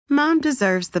Mom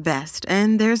deserves the best,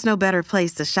 and there's no better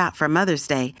place to shop for Mother's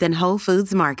Day than Whole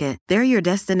Foods Market. They're your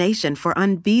destination for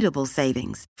unbeatable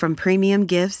savings, from premium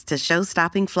gifts to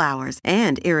show-stopping flowers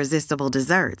and irresistible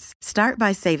desserts. Start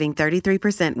by saving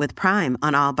 33% with Prime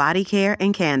on all body care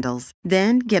and candles.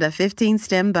 Then get a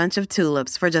 15-stem bunch of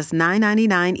tulips for just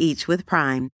 $9.99 each with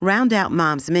Prime. Round out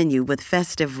Mom's menu with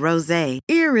festive rosé,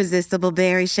 irresistible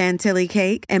berry chantilly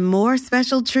cake, and more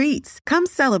special treats. Come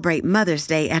celebrate Mother's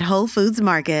Day at Whole Foods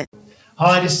Market.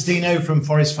 Hi, this is Dino from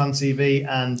Forest Fan TV,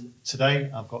 and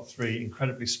today I've got three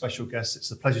incredibly special guests.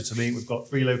 It's a pleasure to meet. We've got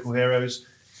three local heroes.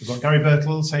 We've got Gary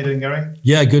Birtles. How you doing, Gary?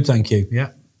 Yeah, good, thank you.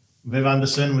 Yeah. Viv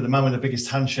Anderson, with the man with the biggest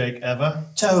handshake ever.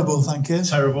 Terrible, thank you.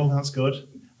 Terrible, that's good.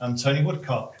 And Tony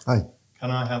Woodcock. Hi.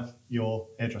 Can I have your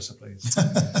hairdresser, please?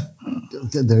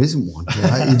 There isn't one.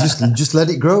 Yeah. You just let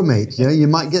it grow, mate. Yeah, you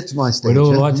might get to my stage. We'd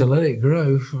all like to let it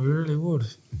grow. We really would.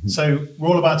 So we're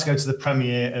all about to go to the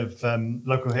premiere of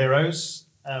Local Heroes,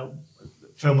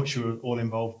 film which you were all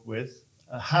involved with.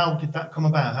 How did that come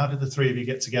about? How did the three of you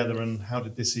get together, and how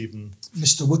did this even...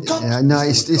 Mr. Woodcock? Yeah, no,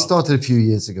 it started a few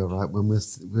years ago, right, when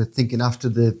we're thinking after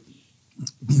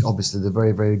obviously the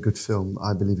very, very good film,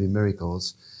 I Believe in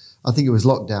Miracles. I think it was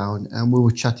lockdown, and we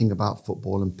were chatting about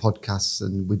football and podcasts,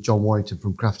 and with John Warrington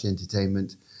from Crafty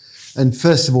Entertainment. And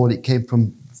first of all, it came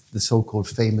from the so-called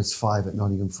famous five at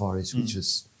Nottingham Forest, which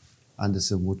was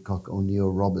Anderson, Woodcock,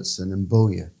 O'Neill, Robertson and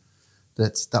Bowyer.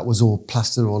 That was all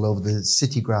plastered all over the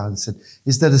city grounds. And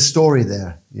is there a story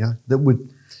there, that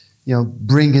would,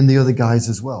 bring in the other guys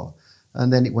as well?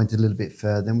 And then it went a little bit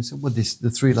further. And we said, well, the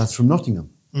three lads from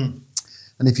Nottingham.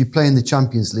 And if you play in the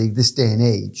Champions League this day and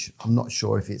age, I'm not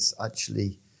sure if it's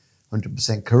actually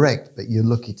 100% correct, but you're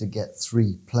lucky to get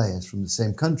three players from the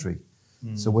same country.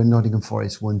 So when Nottingham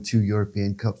Forest won 2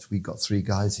 European Cups, we got 3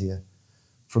 guys here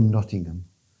from Nottingham,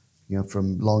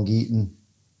 from Long Eaton,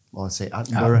 or I say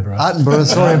Attenborough,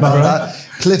 sorry about that,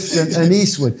 Clifton and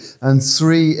Eastwood, and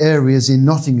 3 areas in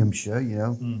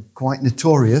Nottinghamshire, quite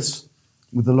notorious,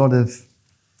 with a lot of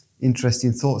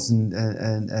interesting thoughts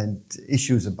and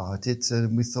issues about it.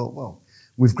 And we thought, well,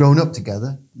 we've grown up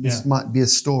together. This might be a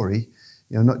story,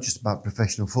 not just about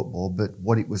professional football, but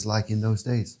what it was like in those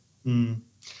days.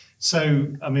 So,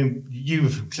 I mean, you were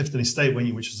from Clifton Estate, weren't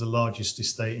you, which was the largest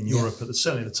estate in Europe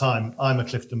certainly at the time. I'm a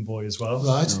Clifton boy as well.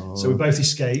 Right. So we both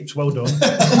escaped. Well done.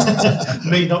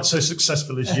 Me, not so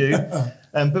successful as you.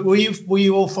 But were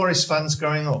you all Forest fans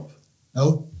growing up?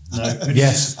 No. No.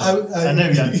 Yes. I know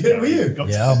you had. Were you?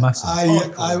 Yeah, massive.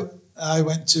 I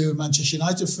went to Manchester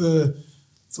United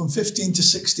from 15 to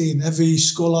 16. Every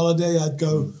school holiday, I'd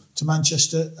go to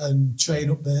Manchester and train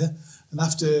up there. And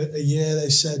after a year, they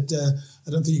said, I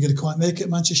don't think you're going to quite make it at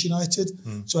Manchester United.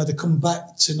 So I had to come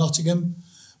back to Nottingham.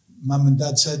 Mum and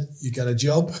Dad said, you get a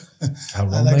job.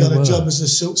 And I got a job as a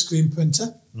silkscreen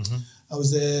printer. I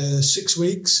was there 6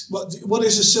 weeks. What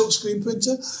is a silkscreen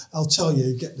printer? I'll tell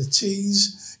you. Get the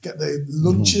teas, get the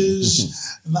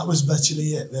lunches, and that was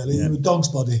virtually it, really. You were dog's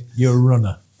body. You're a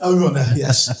runner. A runner,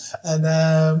 yes. And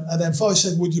then Forest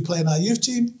said, would you play in our youth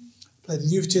team? Played the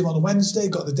youth team on a Wednesday,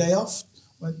 got the day off.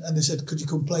 And they said, could you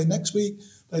come play next week?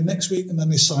 Played next week, and then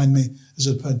they signed me as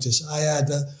an apprentice. I had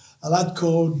a lad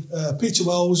called Peter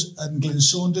Wells and Glyn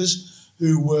Saunders,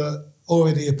 who were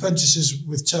already apprentices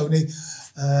with Tony.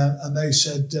 And they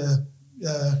said,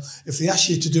 if they ask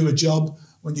you to do a job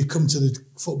when you come to the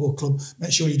football club,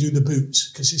 make sure you do the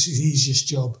boots, because it's his easiest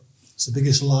job. It's the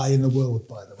biggest lie in the world,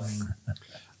 by the way.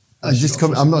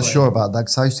 I'm not sure about that,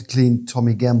 because I used to clean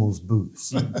Tommy Gemmel's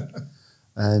boots.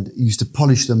 And he used to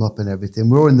polish them up and everything.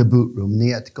 We were in the boot room, and he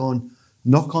had to go and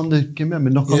knock on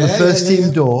the first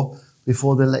team door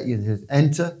before they let you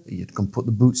enter. You'd come put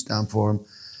the boots down for him.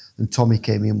 And Tommy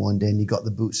came in one day, and he got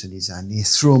the boots in his hand. He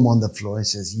threw them on the floor and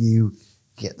says, you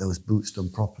get those boots done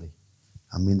properly.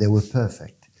 I mean, they were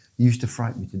perfect. He used to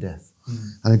frighten me to death.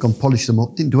 And I'd gone polish them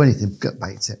up, didn't do anything, got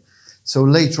back to it. So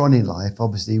later on in life,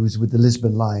 obviously, he was with the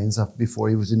Lisbon Lions before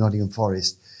he was in Nottingham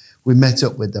Forest. We met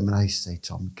up with them, and I used to say,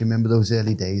 Tom, can you remember those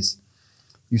early days?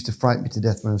 You used to frighten me to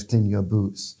death when I was cleaning your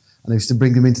boots. And I used to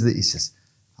bring them into he says,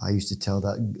 I used to tell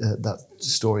that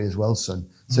story as well, son.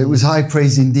 So it was high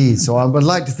praise indeed. So I would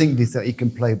like to think that he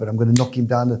can play, but I'm going to knock him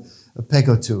down a peg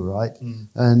or two, right?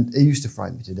 And he used to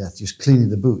frighten me to death, just cleaning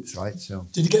the boots, right? So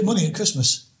did you get money at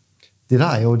Christmas? Did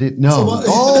I or did no?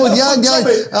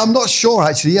 I'm not sure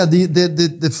actually. Yeah,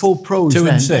 the full pros 2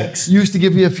 and 6 used to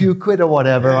give me a few quid or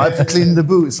whatever, right, for cleaning the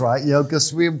boots, right?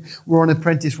 Because we were on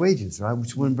apprentice wages, right,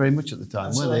 which weren't very much at the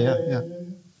time, were they? Yeah.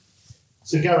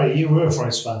 So Gary, you were a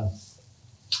Forest fan.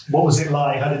 What was it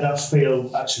like? How did that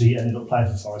feel? Actually, ended up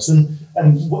playing for Forest, and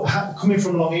coming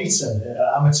from Long Eaton,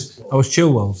 amateur club. I was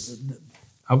Chilwell.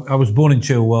 I was born in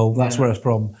Chilwell, that's where it's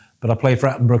from, but I played for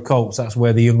Attenborough Colts, that's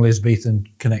where the young Elizabethan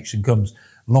connection comes.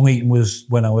 Long Eaton was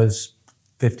when I was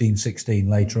 15, 16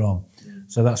 later on.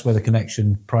 So that's where the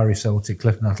connection, Priory Celtic,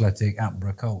 Clifton Athletic,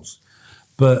 Attenborough Colts.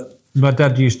 But my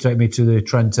dad used to take me to the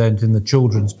Trent End in the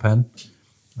children's pen.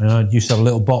 And I used to have a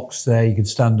little box there you could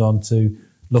stand on to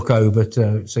look over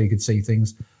so you could see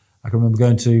things. I can remember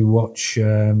going to watch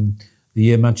the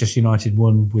year Manchester United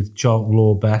won with Charlton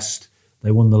Law best.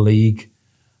 They won the league,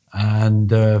 and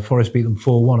Forest beat them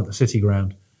 4-1 at the City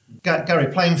Ground.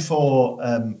 Gary, playing for,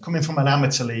 coming from an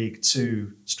amateur league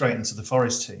to straight into the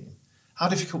Forest team, how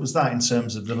difficult was that in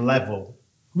terms of the level?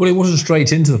 Well, it wasn't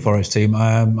straight into the Forest team.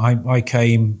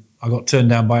 I got turned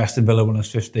down by Aston Villa when I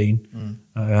was 15.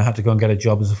 I had to go and get a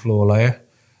job as a floor layer.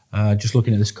 Just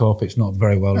looking at this carpet, it's not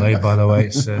very well laid, by the way.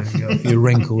 It's got a few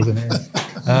wrinkles in it.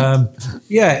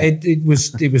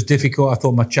 It was difficult. I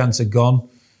thought my chance had gone.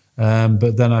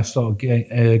 But then I started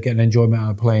getting enjoyment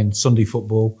out of playing Sunday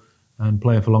football and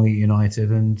playing for Long Eaton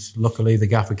United. And luckily, the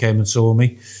gaffer came and saw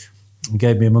me and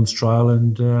gave me a month's trial.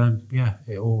 And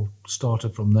it all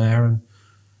started from there. And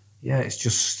it's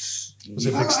just... Was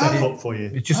it a big step up for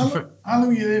you? How long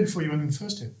were you there before you went in the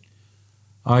first team?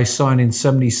 I signed in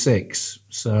 76,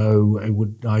 so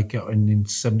I got in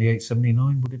 78,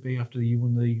 79, would it be, after you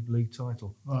won the league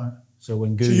title? Right. So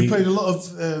when So you played a lot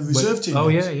of reserve teams? Oh,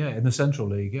 yeah, in the Central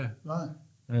League, yeah. Right.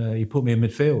 He put me in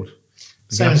midfield.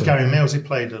 Same as Gary Mills, he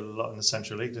played a lot in the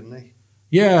Central League, didn't he?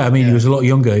 Yeah, I mean, he was a lot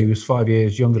younger. He was 4 or 5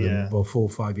 years younger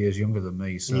younger than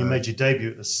me. So. And you made your debut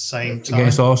at the same time?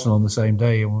 Against Arsenal on the same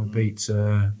day, and we beat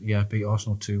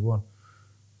Arsenal 2-1.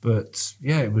 But,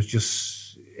 it was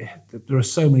just... There are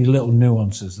so many little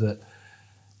nuances that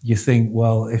you think,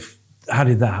 well, how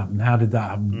did that happen? How did that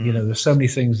happen? There's so many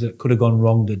things that could have gone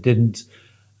wrong that didn't.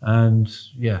 And,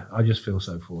 I just feel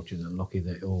so fortunate and lucky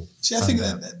that it all... See, I think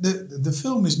that the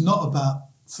film is not about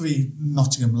 3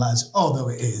 Nottingham lads, although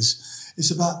it is. It's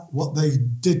about what they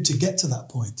did to get to that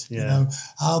point.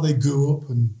 How they grew up,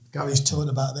 and Gary's talking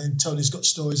about that, and Tony's got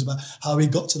stories about how he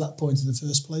got to that point in the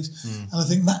first place. And I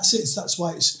think that's it. That's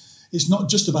why it's not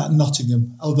just about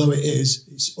Nottingham, although it is.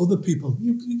 It's other people.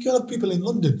 You can have people in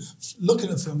London looking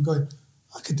at the film going,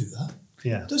 I could do that.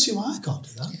 Yeah. Don't see why I can't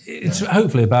do that. It's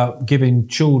hopefully about giving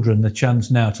children the chance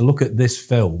now to look at this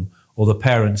film, or the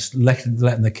parents letting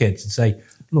the kids and say,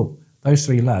 look, those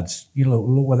 3 lads,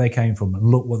 look where they came from and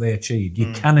look what they achieved.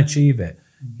 You can achieve it.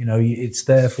 It's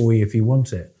there for you if you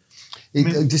want it.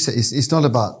 It's not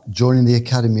about joining the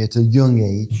academy at a young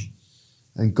age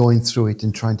and going through it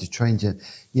and trying to train you.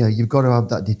 You've got to have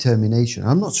that determination.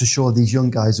 I'm not so sure these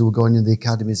young guys who are going in the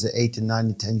academies at 8 and 9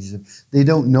 and 10 years, they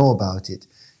don't know about it.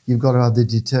 You've got to have the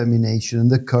determination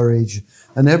and the courage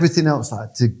and everything else like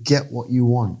that to get what you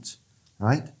want,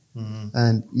 right?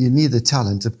 And you need the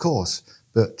talent, of course,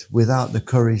 but without the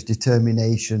courage,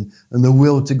 determination, and the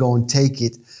will to go and take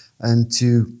it and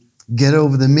to get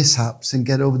over the mishaps and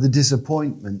get over the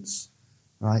disappointments,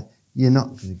 right? You're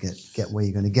not going to get where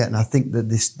you're going to get. And I think that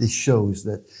this shows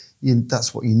that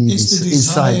that's what you need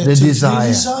inside. The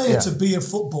desire to be a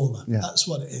footballer. Yeah. That's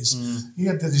what it is. He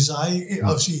had the desire.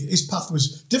 Obviously, his path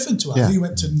was different to ours. He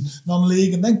went to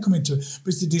non-league and then come into it.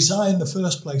 But it's the desire in the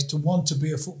first place to want to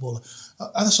be a footballer.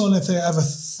 That's the only thing I ever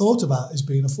thought about is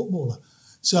being a footballer.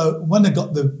 So when I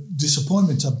got the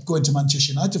disappointment of going to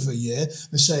Manchester United for a year,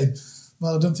 they said,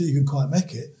 well, I don't think you can quite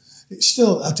make it. It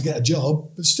still had to get a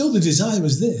job, but still the desire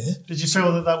was there. Did you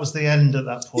feel that was the end at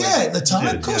that point? Yeah, at the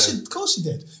time, of course he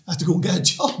did. I had to go and get a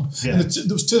job. Yeah. And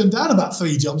it was turned down about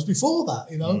 3 jobs before that,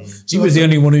 So he was the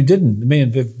only one who didn't. Me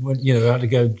and Viv, had to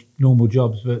go normal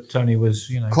jobs, but Tony was,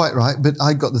 Quite right, but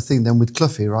I got the thing then with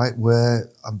Cloughie, right, where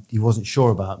he wasn't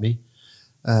sure about me.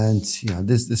 And,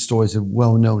 the stories are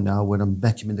well known now when I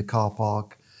met him in the car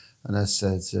park and I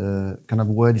said, can I have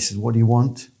a word? He said, what do you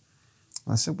want?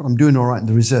 I said, well, I'm doing all right in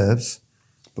the reserves.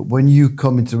 But when you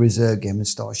come into the reserve game and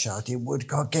start shouting,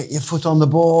 Woodcock, get your foot on the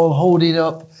ball, hold it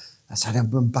up. I said,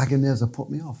 I'm bagging nails,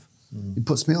 put me off. He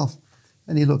puts me off.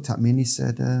 And he looked at me and he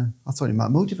said, I thought it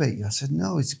might motivate you. I said,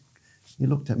 no. He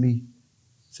looked at me,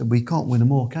 said, well, you can't win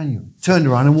them all, can you? Turned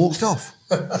around and walked off.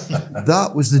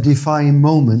 That was the defining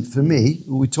moment for me.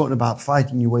 We're talking about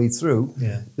fighting your way through.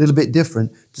 Yeah. A little bit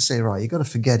different to say, right, you've got to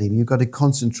forget him. You've got to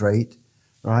concentrate,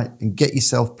 right, and get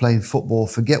yourself playing football.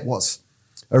 Forget what's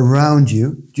around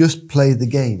you. Just play the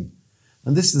game.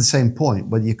 And this is the same point,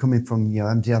 whether you're coming from,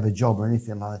 having to have a job or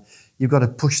anything like that. You've got to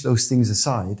push those things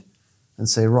aside and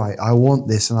say, right, I want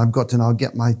this, and I've got to now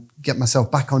get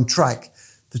myself back on track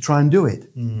to try and do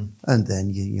it. And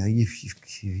then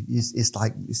it's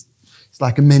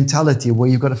like a mentality where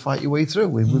you've got to fight your way through.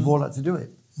 We've all had to do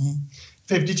it.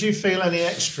 Viv, did you feel any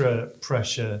extra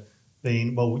pressure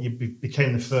being, well, you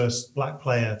became the first black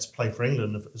player to play for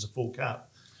England as a full cap?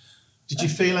 Did you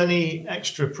feel any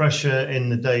extra pressure in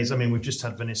the days? I mean, we've just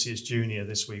had Vinicius Jr.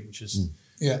 this week, which is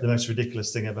the most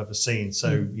ridiculous thing I've ever seen.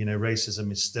 So, you know,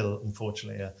 racism is still,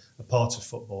 unfortunately, a part of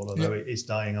football, although it is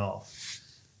dying off.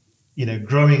 You know,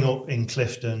 growing up in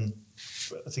Clifton,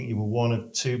 I think you were one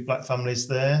of two black families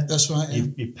there. That's right. Yeah.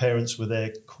 Your parents were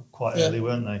there quite early,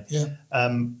 weren't they? Yeah.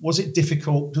 Was it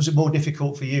difficult? Was it more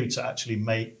difficult for you to actually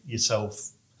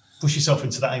push yourself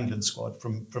into that England squad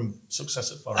from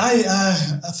success at Forest?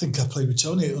 I think I played with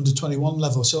Tony at under 21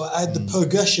 level, so I had the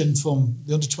progression from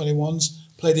the under 21s.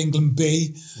 Played England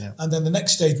B, and then the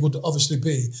next stage would obviously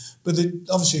be, but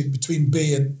obviously between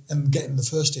B and getting the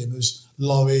first team, there was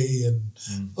Laurie and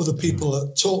other people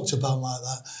that talked about like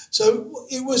that. So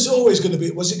it was always going to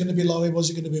be, was it going to be Laurie, was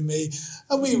it going to be me?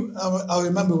 And I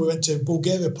remember we went to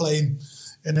Bulgaria playing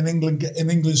in an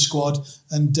England squad,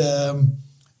 and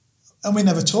we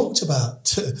never talked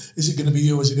about, is it going to be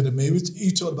you or is it going to be me?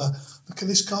 You talked about, look at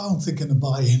this car I'm thinking of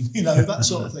buying, you know, that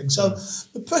sort of thing. So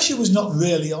the pressure was not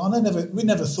really on. We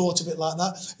never thought of it like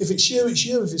that. If it's you, it's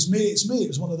you. If it's me, it's me. It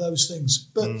was one of those things.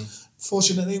 But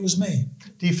fortunately, it was me.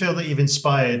 Do you feel that you've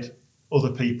inspired other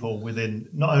people within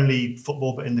not only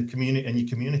football but in the community and your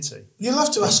community? You'll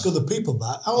have to ask other people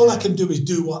that. All I can do is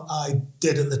do what I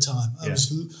did at the time. I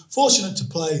was fortunate to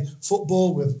play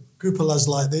football with a group of lads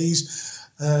like these.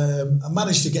 I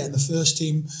managed to get in the first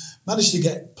team, managed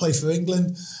to play for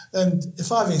England, and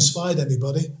if I've inspired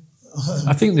anybody,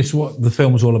 I think this is what the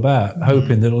film's all about,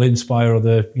 hoping that it'll inspire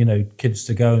other, you know, kids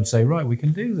to go and say, right, we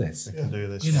can do this. We can do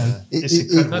this. You know, it's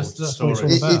incredible. That's what it's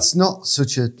all about. It's not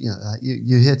such a, you know,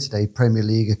 you hear today Premier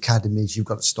League academies, you've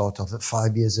got to start off at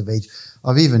 5 years of age.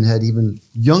 I've even heard even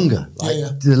younger,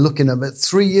 they're looking at about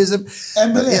 3 years of...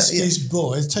 Emileski's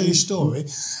boy, I'll tell you a story,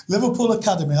 Liverpool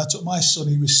Academy, I took my son,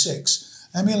 he was 6,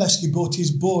 Emileski brought his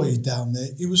boy down there.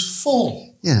 He was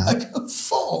 4. Yeah. Like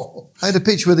 4. I had a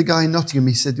picture with a guy in Nottingham.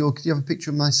 He said, "Oh, could you have a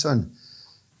picture of my son?"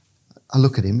 I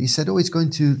look at him. He said, "Oh, he's going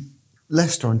to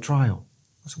Leicester on trial."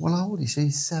 I said, "Well, how old?" He said,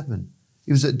 "He's 7.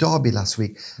 He was at Derby last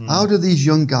week." How do these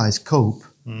young guys cope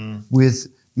with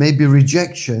maybe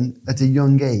rejection at a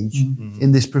young age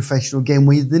in this professional game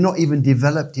where they're not even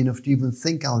developed enough to even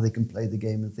think how they can play the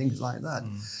game and things like that?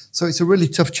 So it's a really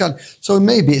tough challenge. So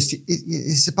maybe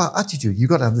it's about attitude. You've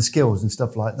got to have the skills and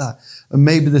stuff like that. And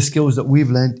maybe the skills that we've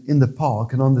learned in the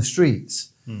park and on the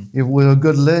streets. It was a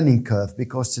good learning curve,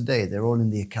 because today they're all in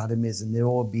the academies and they're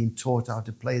all being taught how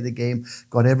to play the game,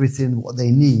 got everything what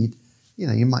they need. You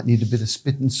know, you might need a bit of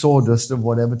spit and sawdust or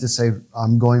whatever to say,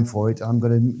 I'm going for it, I'm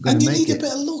going to make it. And you need a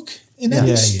bit of luck in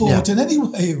any sport, in any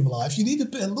way in life. You need a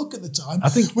bit of luck at the time. I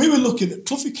think we were looking at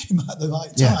Cloughie came out at the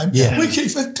right time.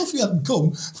 If Cloughie hadn't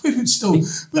come, we would still...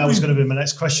 That was going to be my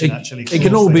next question, actually. It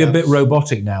can all be a bit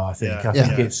robotic now, I think. I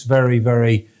think it's very,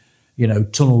 very, you know,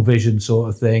 tunnel vision sort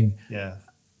of thing. Yeah.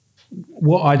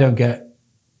 What I don't get,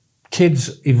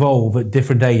 kids evolve at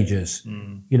different ages.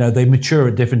 You know, they mature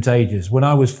at different ages. When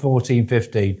I was 14,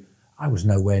 15, I was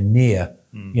nowhere near,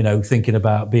 you know, thinking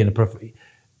about being a prof.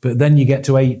 But then you get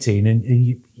to 18 and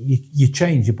you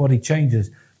change, your body changes.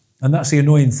 And that's the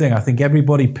annoying thing. I think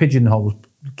everybody pigeonholes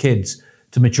kids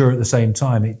to mature at the same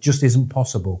time. It just isn't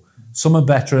possible. Some are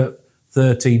better at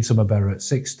 13, some are better at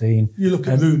 16. You look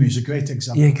at Rooney's a great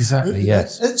example. Yeah, exactly,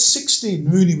 yes. At 16,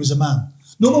 Rooney was a man.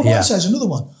 Norman Whiteside's another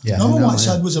one. Yeah, Norman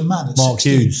Whiteside was a man at Mark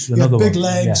 16. Hughes, he had big one.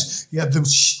 legs, he had the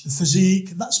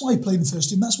physique. That's why he played in the first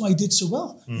team. That's why he did so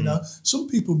well. You know, some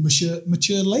people mature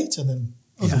later than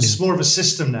others. It's more of a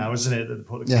system now, isn't it, that they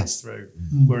put the kids through.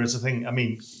 Whereas I think, I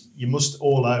mean, you must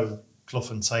all owe Clough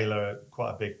and Taylor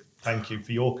quite a big thank you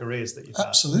for your careers that you've had.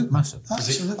 Absolutely. Massive.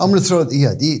 Absolutely. I'm going to throw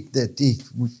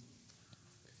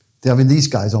I mean, these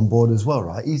guys on board as well,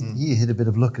 right? He hit a bit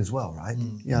of luck as well, right?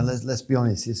 Yeah, let's be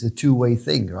honest. It's a two-way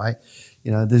thing, right?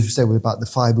 You know, as you said about the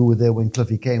 5 who were there when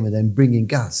Cloughie came, and then bringing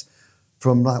Gaz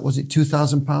from, like, was it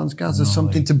 £2,000, Gaz, or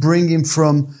something, to bring him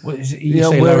from... Well, you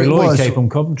say Larry Lloyd came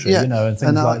from Coventry, you know, and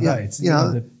things like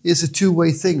that. It's a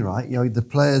two-way thing, right? You know, the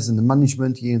players and the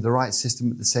management, you know, the right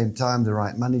system at the same time, the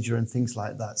right manager and things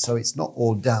like that. So it's not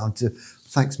all down to,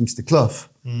 thanks, Mr. Clough,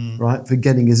 right, for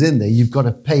getting us in there. You've got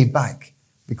to pay back.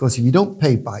 Because if you don't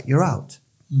pay back, you're out,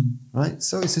 right?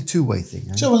 So it's a two-way thing.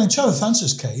 Eh? So when Trevor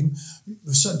Francis came,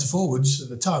 the centre forwards at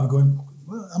the time were going,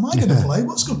 well, am I going to play?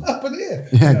 What's going to happen here?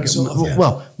 Yeah,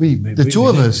 the two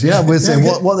of us, we're saying,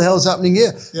 what the hell's happening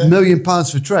here? £1 million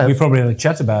for Trev. We probably had a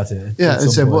chat about it. Yeah,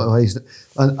 and said,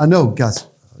 I know, Gaz,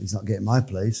 he's not getting my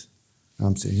place.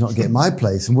 I'm saying he's not getting my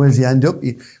place. And where does he end up?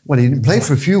 He didn't play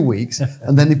for a few weeks,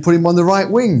 and then they put him on the right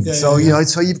wing. So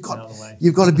you've got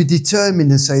to be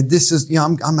determined and say, this is,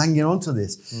 I'm hanging on to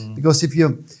this. Because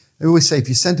I always say, if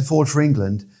you're centre forward for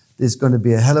England, there's going to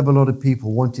be a hell of a lot of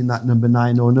people wanting that number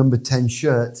 9 or number 10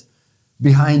 shirt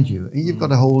behind you, and you've got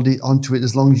to hold it onto it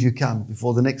as long as you can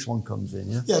before the next one comes in.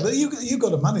 Yeah, but you've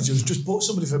got a manager who's just bought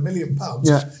somebody for £1 million.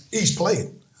 Yeah. He's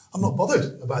playing. I'm not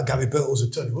bothered about Gary Birtles or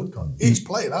Tony Woodcock. He's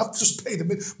playing. I've just paid him.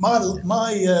 What's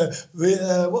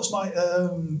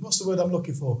the word I'm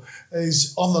looking for?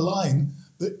 Is on the line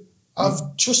that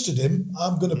I've trusted him.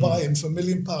 I'm going to buy him for £1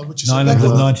 million, which is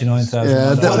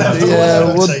 $999,000.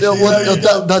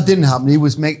 That didn't happen. He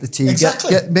was make the tea,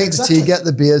 make the tea, get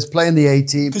the beers, play in the A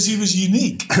team. Because he was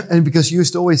unique, and because you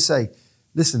used to always say,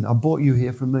 listen, I bought you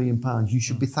here for £1 million. You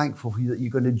should be thankful that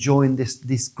you're going to join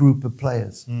this group of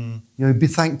players. Be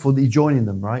thankful that you're joining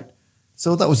them, right?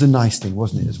 So that was a nice thing,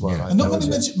 wasn't it, as well? Yeah. Right?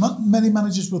 And not many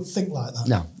managers would think like that.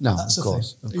 No, that's of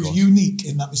course. He was unique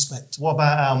in that respect. What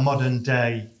about our modern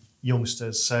day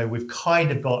youngsters? So we've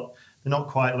kind of got, they're not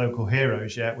quite local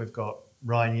heroes yet. We've got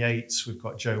Ryan Yates, we've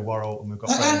got Joe Worrell, and we've got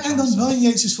hang on, Ryan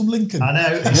Yates is from Lincoln. I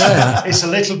know, it's a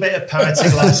little bit of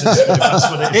poetic license, but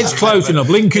that's what it is. It's close enough.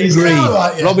 Lincoln Green,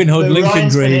 right, yeah. Robin Hood, Lincoln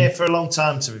Ryan's Green. been here for a long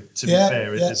time, to be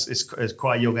fair. It's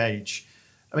quite a young age.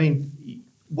 I mean,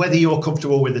 whether you're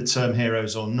comfortable with the term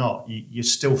heroes or not, you're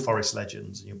still Forest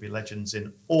legends, and you'll be legends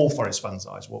in all Forest fans'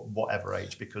 eyes, whatever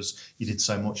age, because you did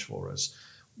so much for us.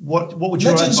 What would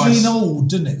your legends advice? mean old,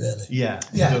 doesn't it? Really? Yeah,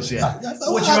 it does. Yeah.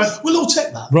 We'll all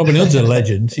take that. Robin Hood's a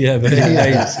legend, but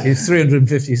he's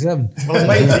 357. Well, I'm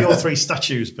waiting for your 3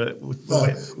 statues, but we'll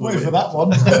wait for that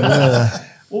one.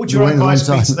 What would your advice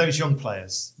be to those young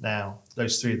players now?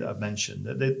 Those 3 that I've mentioned,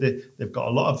 they've got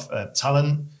a lot of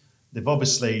talent. They've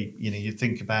obviously, you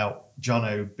think about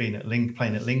Jono being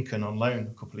playing at Lincoln on loan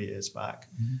a couple of years back.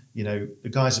 The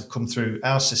guys have come through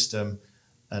our system,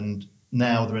 and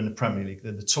now they're in the Premier League.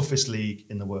 They're the toughest league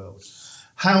in the world.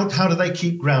 How do they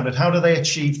keep grounded? How do they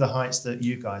achieve the heights that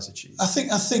you guys achieve? I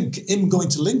think him going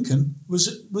to Lincoln was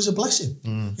a blessing.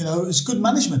 It was good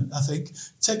management. I think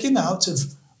taking out of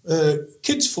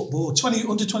kids football,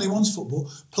 under 21s football,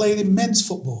 playing in men's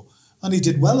football, and he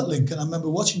did well at Lincoln. I remember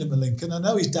watching him at Lincoln. I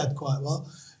know his dad quite well.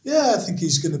 Yeah, I think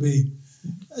he's going to be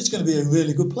a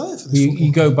really good player for this football.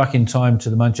 You go back in time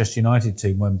to the Manchester United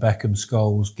team when Beckham,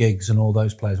 Scholes, Giggs and all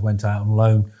those players went out on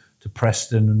loan to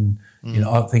Preston and,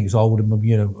 I think it's Oldham,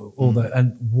 all that.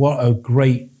 And what a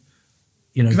great,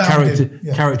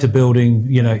 character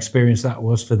building, experience that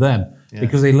was for them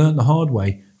because they learned the hard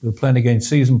way. They were playing against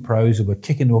seasoned pros who were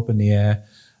kicking them up in the air.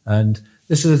 And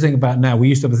this is the thing about now. We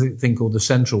used to have a thing called the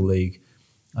Central League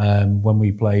when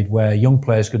we played, where young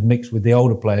players could mix with the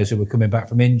older players who were coming back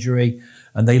from injury,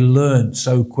 and they learned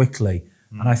so quickly.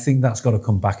 And I think that's got to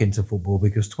come back into football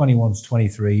because 21s,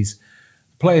 23s,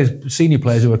 senior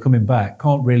players who are coming back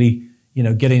can't really,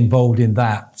 get involved in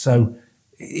that. So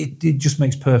it just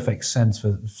makes perfect sense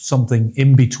for something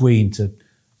in between to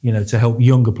help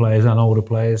younger players and older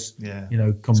players,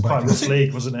 come back. Quite a rough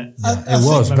league, wasn't it? It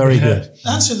was very good. The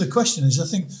answer to the question is, I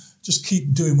think, just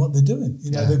keep doing what they're doing.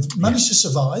 They've managed to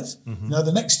survive.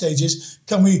 The next stage is,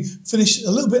 can we finish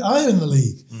a little bit higher in the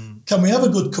league? Can we have a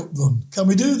good cup run? Can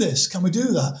we do this? Can we do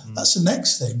that? That's the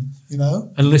next thing,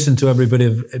 And listen to every bit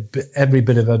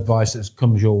of advice that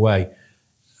comes your way.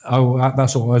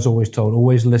 That's what I was always told.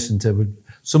 Always listen to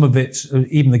some of it.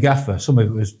 Even the gaffer, some of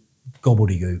it was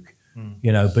gobbledygook.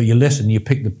 But you listen, you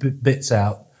pick the bits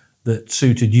out that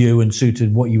suited you and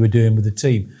suited what you were doing with the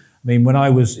team. I mean, when I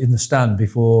was in the stand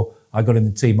before I got in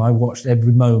the team, I watched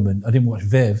every moment. I didn't watch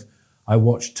Viv. I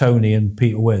watched Tony and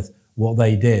Peter With, what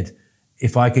they did.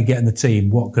 If I could get in the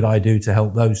team, what could I do to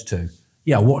help those 2?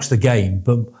 Yeah, I watched the game,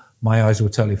 but my eyes were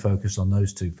totally focused on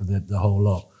those 2 for the whole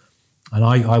lot. And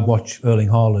I watch Erling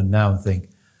Haaland now and think,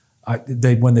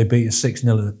 when they beat us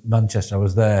 6-0 at Manchester, I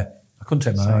was there. I couldn't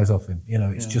take my eyes off him.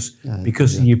 It's just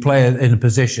because you play in a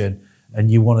position and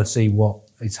you want to see what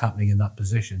is happening in that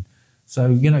position.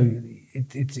 So,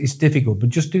 it's difficult, but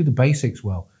just do the basics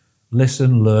well.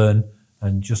 Listen, learn,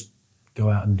 and just go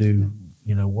out and do,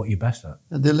 what you're best at.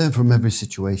 And they learn from every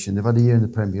situation. They've had a year in the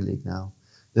Premier League now.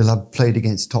 They'll have played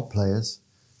against top players.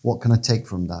 What can I take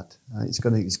from that? It's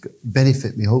going to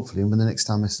benefit me, hopefully, when the next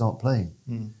time I start playing.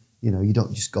 You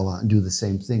don't just go out and do the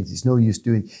same things. It's no use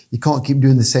you can't keep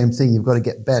doing the same thing. You've got to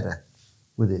get better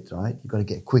with it, right? You've got to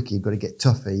get quicker, you've got to get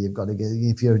tougher, you've got to get,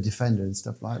 if you're a defender and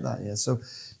stuff like that, So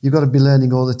you've got to be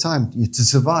learning all the time to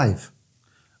survive.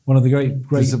 One of the great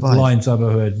lines I've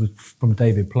ever heard was from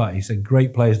David Platt. He said,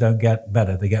 great players don't get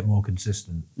better, they get more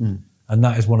consistent. And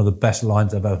that is one of the best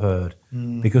lines I've ever heard.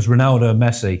 Because Ronaldo and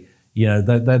Messi, You know,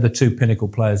 they're the two pinnacle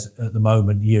players at the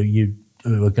moment. You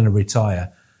who are going to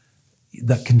retire.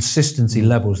 That consistency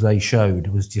levels they showed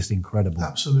was just incredible.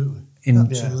 Absolutely.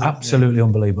 Absolutely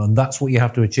unbelievable. And that's what you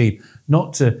have to achieve.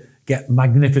 Not to get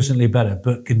magnificently better,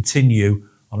 but continue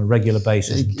on a regular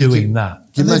basis doing that.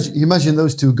 You imagine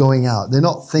those two going out. They're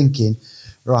not thinking,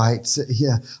 right,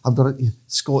 I've got to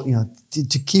score,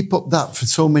 to keep up that for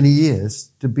so many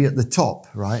years, to be at the top,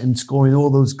 right, and scoring all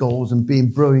those goals and being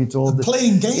brilliant.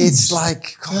 Playing games. It's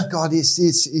like, oh God,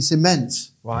 it's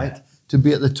immense, right, to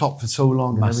be at the top for so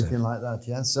long. Massive. And everything like that,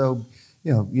 yeah. So,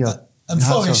 And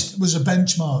Forest was a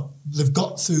benchmark. They've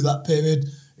got through that period.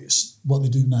 It's what they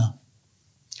do now.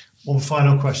 One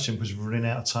final question, because we're running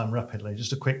out of time rapidly.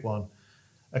 Just a quick one.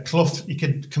 A Clough, you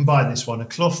could combine this one, a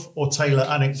Clough or Taylor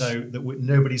anecdote that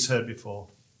nobody's heard before.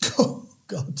 Oh,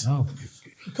 God. Oh.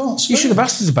 You should have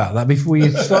asked us about that before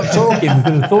you start talking. We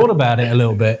could have thought about it a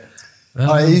little bit.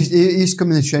 He used to come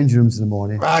in the changing rooms in the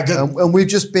morning. And we've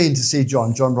just been to see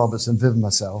John Robertson, Viv and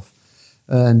myself,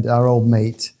 and our old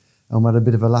mate, and we had a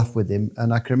bit of a laugh with him.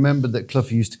 And I can remember that Clough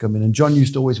used to come in, and John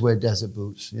used to always wear desert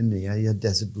boots, didn't he? He had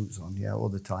desert boots on, all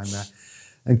the time there.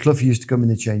 And Clough used to come in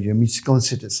the changing room. He'd just go and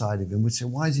sit at the side of him. We'd say,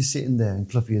 why is he sitting there? And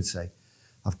Clough would say,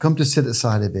 I've come to sit at the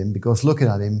side of him because looking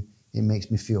at him, it makes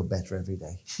me feel better every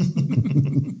day.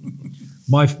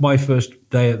 My first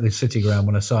day at the City Ground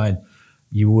when I signed,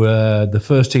 you were the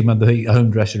first team had the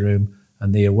home dressing room,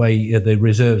 and the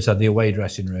reserves had the away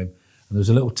dressing room. And there was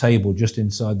a little table just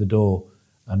inside the door,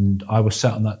 and I was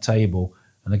sat on that table,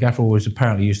 and the gaffer always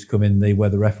apparently used to come in where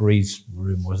the referee's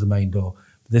room was, the main door.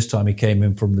 But this time he came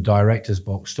in from the director's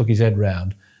box, stuck his head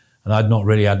round, and I'd not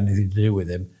really had anything to do with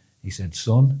him. He said,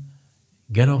 son,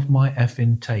 get off my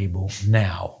effing table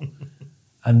now.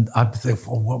 And I thought,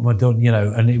 oh, what am I doing?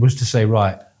 And it was to say,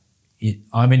 right,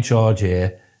 I'm in charge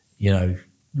here,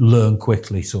 learn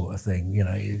quickly sort of thing.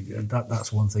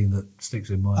 That's one thing that sticks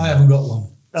in my mind. I haven't got one.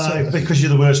 Because you're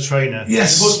the worst trainer.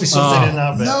 Yes. There must be something in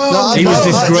that bit. I've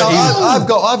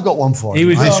got one for him. He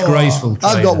was disgraceful.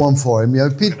 I've got one for him.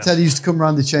 Peter Teddy used to come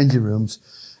around the changing rooms,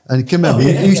 and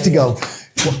he used to go,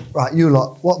 right, you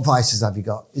lot, what vices have you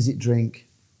got? Is it drink?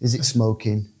 Is it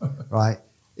smoking? Right?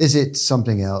 Is it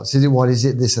something else? Is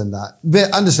it this and that?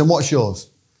 Anderson, what's yours?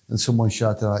 And someone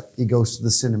shouted out, he goes to the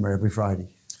cinema every Friday.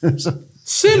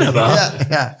 Cinema?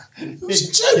 Yeah.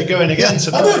 You're going again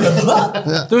tonight. I don't remember that.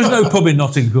 Yeah. There was no pub in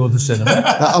Nottingham called the cinema.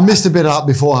 I missed a bit out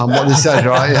beforehand, what they said,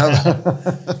 right?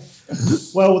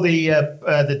 Well, the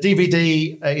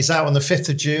DVD is out on the 5th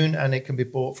of June, and it can be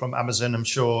bought from Amazon, I'm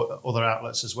sure other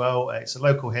outlets as well. It's a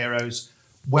Local Heroes,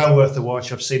 well worth the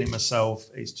watch. I've seen it myself.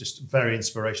 It's just a very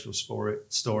inspirational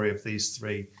story of these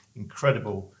three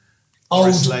incredible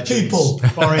old legends, people.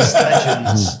 Forest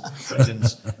legends.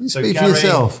 So speak for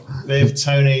yourself. Viv,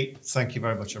 Tony, thank you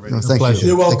very much. Thank you.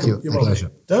 You're welcome. Thank you. You're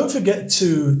welcome. Don't forget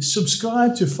to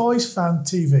subscribe to Forest Fan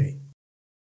TV.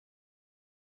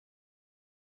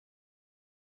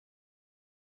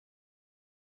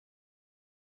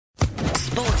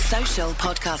 Sports Social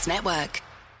Podcast Network.